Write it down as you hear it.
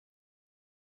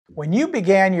When you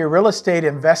began your real estate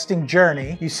investing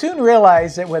journey, you soon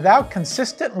realized that without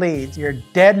consistent leads, you're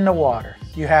dead in the water.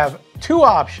 You have two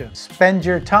options: spend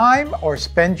your time or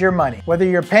spend your money. Whether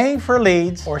you're paying for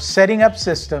leads or setting up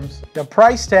systems, the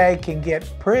price tag can get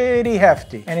pretty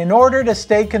hefty. And in order to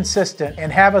stay consistent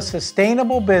and have a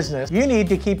sustainable business, you need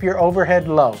to keep your overhead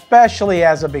low, especially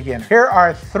as a beginner. Here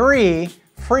are 3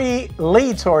 free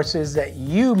lead sources that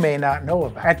you may not know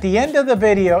about. At the end of the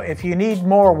video, if you need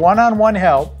more one-on-one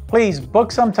help, please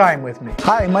book some time with me.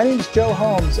 Hi, my name is Joe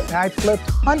Homs, and I've flipped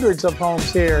hundreds of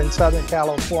homes here in Southern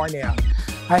California.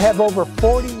 I have over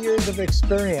 40 years of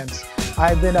experience.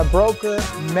 I've been a broker,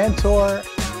 mentor,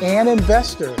 and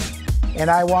investor,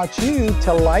 and I want you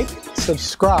to like,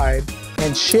 subscribe,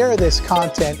 and share this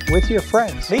content with your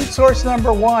friends. Lead source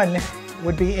number 1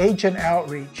 would be agent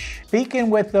outreach. Speaking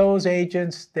with those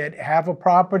agents that have a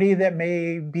property that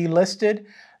may be listed,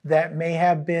 that may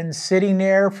have been sitting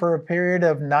there for a period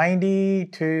of 90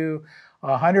 to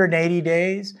 180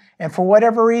 days, and for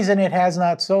whatever reason it has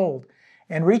not sold.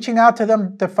 And reaching out to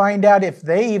them to find out if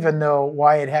they even know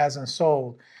why it hasn't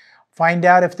sold. Find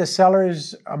out if the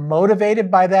seller's motivated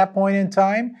by that point in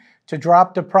time to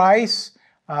drop the price,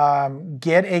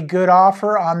 get a good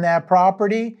offer on that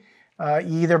property,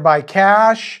 either by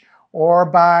cash or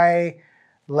by,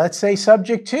 let's say,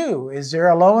 subject to. Is there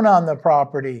a loan on the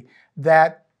property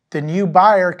that the new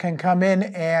buyer can come in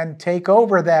and take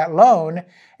over that loan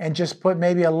and just put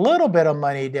maybe a little bit of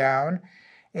money down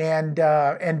and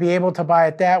be able to buy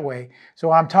it that way? So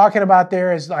what I'm talking about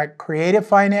there is like creative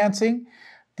financing.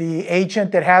 The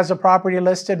agent that has a property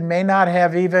listed may not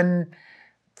have even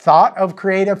thought of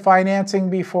creative financing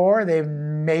before.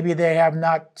 Maybe they have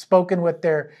not spoken with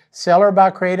their seller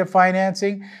about creative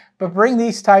financing, but bring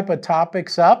these type of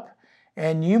topics up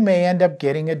and you may end up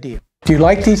getting a deal. If you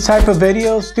like these type of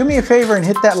videos, do me a favor and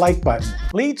hit that like button.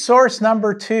 Lead source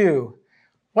number 2.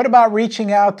 What about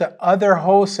reaching out to other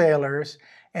wholesalers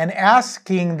and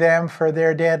asking them for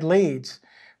their dead leads?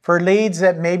 For leads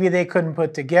that maybe they couldn't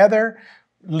put together,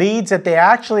 leads that they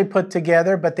actually put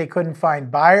together but they couldn't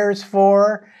find buyers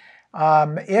for.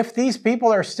 If these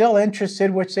people are still interested,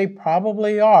 which they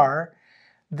probably are,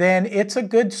 then it's a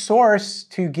good source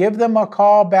to give them a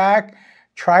call back,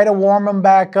 try to warm them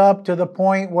back up to the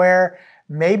point where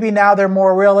maybe now they're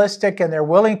more realistic and they're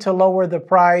willing to lower the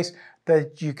price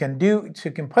that you can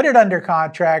put it under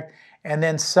contract and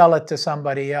then sell it to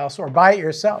somebody else or buy it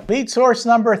yourself. Lead source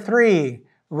number 3,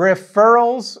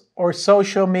 referrals or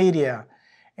social media.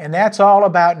 And that's all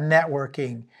about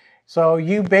networking. So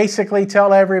you basically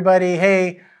tell everybody,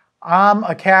 hey, I'm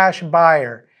a cash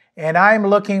buyer and I'm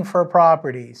looking for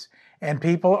properties. And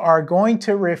people are going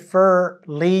to refer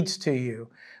leads to you,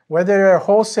 whether they're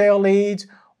wholesale leads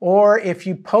or if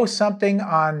you post something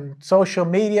on social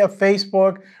media,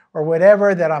 Facebook, or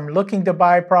whatever, that I'm looking to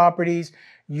buy properties,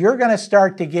 you're going to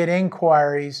start to get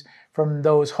inquiries from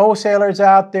those wholesalers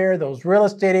out there, those real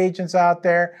estate agents out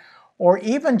there, or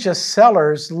even just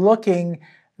sellers looking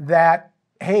that,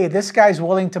 hey, this guy's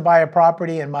willing to buy a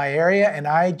property in my area and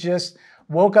I just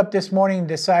woke up this morning and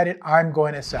decided I'm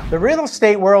going to sell. The real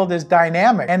estate world is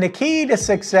dynamic and the key to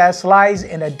success lies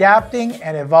in adapting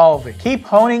and evolving. Keep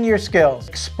honing your skills,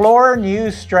 explore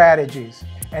new strategies,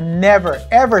 and never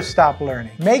ever stop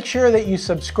learning. Make sure that you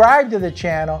subscribe to the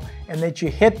channel and that you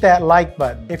hit that like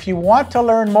button. If you want to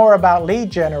learn more about lead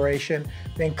generation,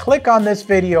 then click on this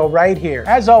video right here.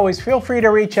 As always, feel free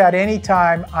to reach out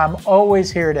anytime. I'm always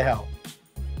here to help.